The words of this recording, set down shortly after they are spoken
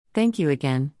Thank you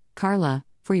again, Carla,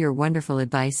 for your wonderful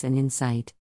advice and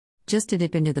insight. Just to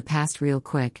dip into the past real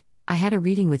quick, I had a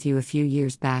reading with you a few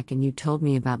years back and you told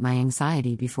me about my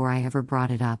anxiety before I ever brought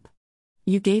it up.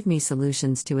 You gave me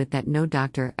solutions to it that no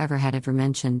doctor had ever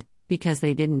mentioned, because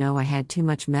they didn't know I had too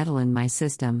much metal in my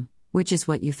system, which is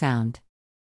what you found.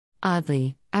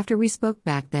 Oddly, after we spoke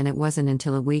back then, it wasn't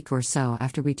until a week or so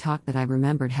after we talked that I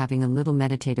remembered having a little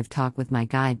meditative talk with my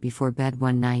guide before bed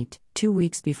one night, 2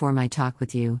 weeks before my talk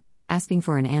with you, asking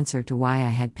for an answer to why I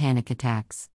had panic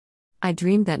attacks. I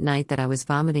dreamed that night that I was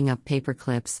vomiting up paper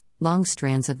clips, long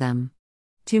strands of them.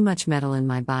 Too much metal in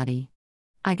my body.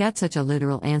 I got such a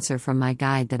literal answer from my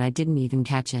guide that I didn't even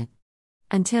catch it.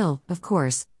 Until, of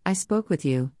course, I spoke with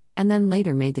you, and then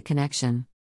later made the connection.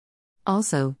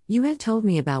 Also, you had told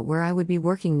me about where I would be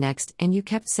working next, and you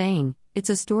kept saying,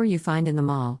 "It's a store you find in the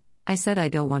mall." I said I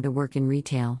don't want to work in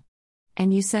retail.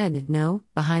 And you said, no,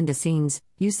 behind the scenes,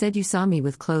 you said you saw me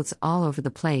with clothes all over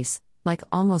the place, like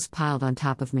almost piled on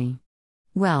top of me.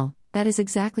 Well, that is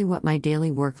exactly what my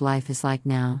daily work life is like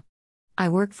now. I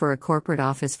work for a corporate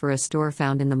office for a store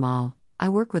found in the mall. I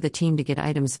work with a team to get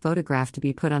items photographed to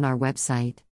be put on our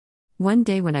website. One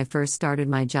day when I first started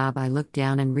my job, I looked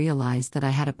down and realized that I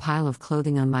had a pile of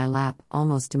clothing on my lap,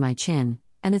 almost to my chin,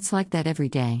 and it's like that every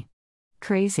day.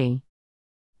 Crazy.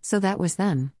 So that was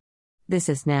then. This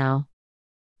is now.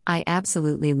 I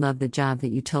absolutely love the job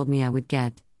that you told me I would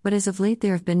get, but as of late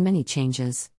there have been many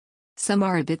changes. Some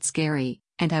are a bit scary,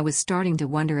 and I was starting to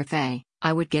wonder if I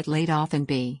would get laid off, and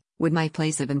B, would my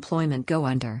place of employment go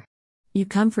under. You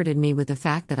comforted me with the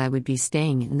fact that I would be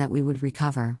staying and that we would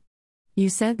recover. You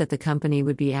said that the company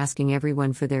would be asking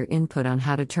everyone for their input on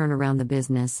how to turn around the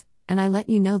business, and I let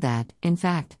you know that, in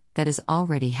fact, that is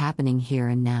already happening here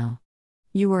and now.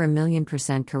 You were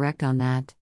 1,000,000% correct on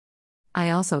that.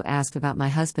 I also asked about my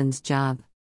husband's job.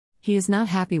 He is not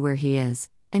happy where he is,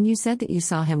 and you said that you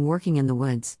saw him working in the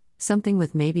woods, something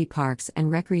with maybe parks and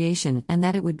recreation, and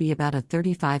that it would be about a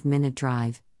 35-minute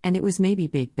drive, and it was maybe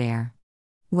Big Bear.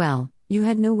 Well, you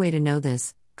had no way to know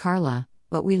this, Carla,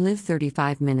 but we live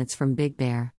 35 minutes from Big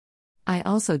Bear. I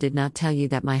also did not tell you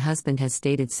that my husband has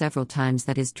stated several times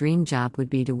that his dream job would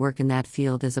be to work in that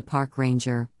field as a park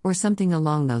ranger, or something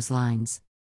along those lines.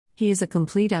 He is a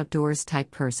complete outdoors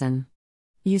type person.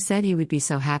 You said he would be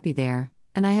so happy there,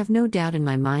 and I have no doubt in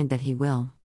my mind that he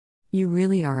will. You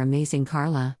really are amazing,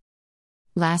 Carla.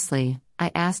 Lastly,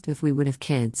 I asked if we would have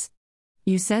kids.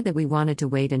 You said that we wanted to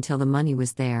wait until the money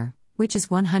was there, which is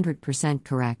 100%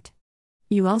 correct.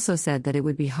 You also said that it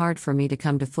would be hard for me to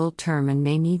come to full term and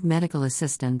may need medical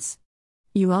assistance.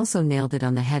 You also nailed it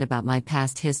on the head about my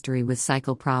past history with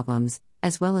cycle problems,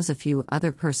 as well as a few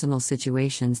other personal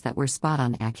situations that were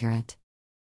spot-on accurate.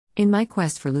 In my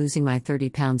quest for losing my 30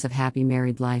 pounds of happy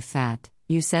married life fat,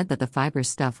 you said that the fiber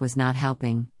stuff was not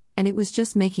helping, and it was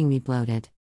just making me bloated.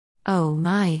 Oh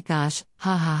my gosh,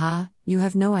 ha ha ha, you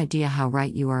have no idea how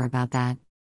right you are about that.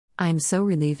 I'm so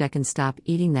relieved I can stop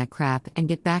eating that crap and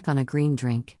get back on a green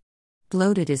drink.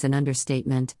 Bloated is an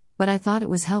understatement, but I thought it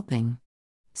was helping.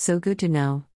 So good to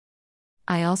know.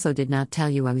 I also did not tell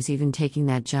you I was even taking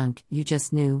that junk, you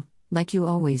just knew, like you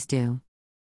always do.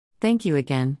 Thank you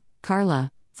again,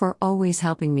 Carla, for always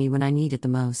helping me when I need it the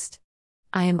most.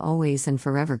 I am always and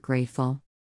forever grateful.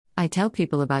 I tell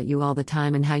people about you all the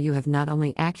time and how you have not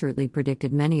only accurately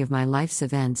predicted many of my life's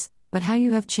events, but how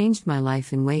you have changed my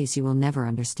life in ways you will never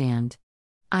understand.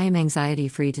 I am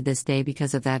anxiety-free to this day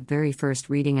because of that very first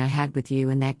reading I had with you,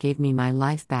 and that gave me my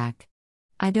life back.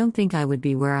 I don't think I would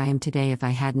be where I am today if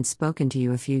I hadn't spoken to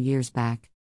you a few years back.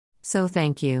 So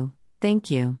thank you.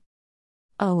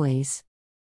 Always.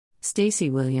 Stacy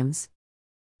Williams.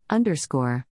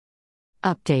 _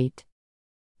 Update.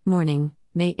 Morning,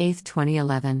 May 8,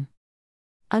 2011.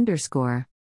 _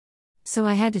 So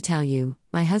I had to tell you,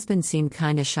 my husband seemed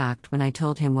kinda shocked when I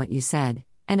told him what you said,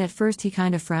 and at first he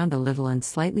kinda frowned a little and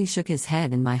slightly shook his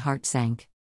head, and my heart sank.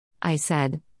 I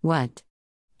said, "What?"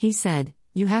 He said,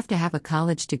 "You have to have a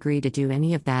college degree to do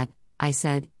any of that." I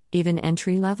said, "Even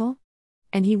entry level?"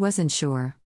 And he wasn't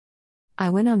sure. I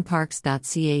went on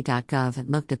parks.ca.gov and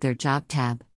looked at their job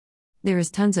tab. There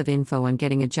is tons of info on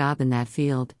getting a job in that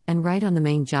field, and right on the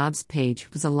main jobs page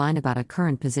was a line about a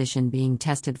current position being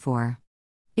tested for.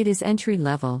 It is entry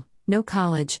level, no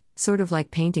college, sort of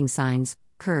like painting signs,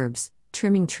 curbs,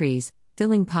 trimming trees,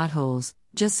 filling potholes,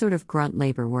 just sort of grunt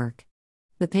labor work.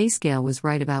 The pay scale was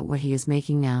right about what he is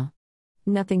making now.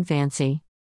 Nothing fancy.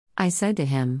 I said to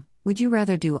him, "Would you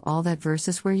rather do all that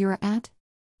versus where you're at?"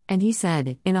 And he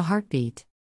said, in a heartbeat.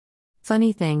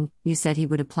 Funny thing, you said he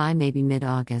would apply maybe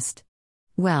mid-August.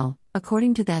 Well,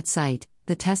 according to that site,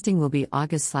 the testing will be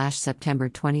August/September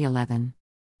 2011.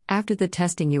 After the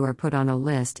testing, you are put on a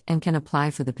list and can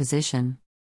apply for the position.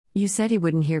 You said he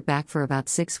wouldn't hear back for about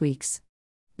 6 weeks.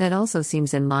 That also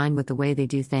seems in line with the way they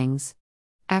do things.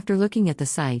 After looking at the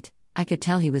site, I could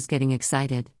tell he was getting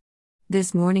excited.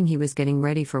 This morning he was getting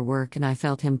ready for work and I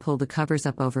felt him pull the covers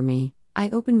up over me. I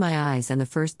opened my eyes and the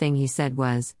first thing he said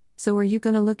was, "So are you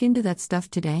gonna look into that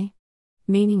stuff today?"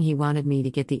 Meaning he wanted me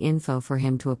to get the info for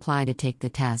him to apply to take the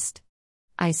test.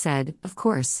 I said, "Of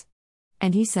course."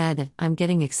 And he said, "I'm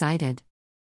getting excited."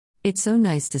 It's so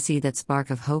nice to see that spark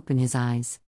of hope in his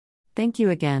eyes. Thank you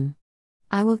again.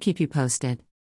 I will keep you posted.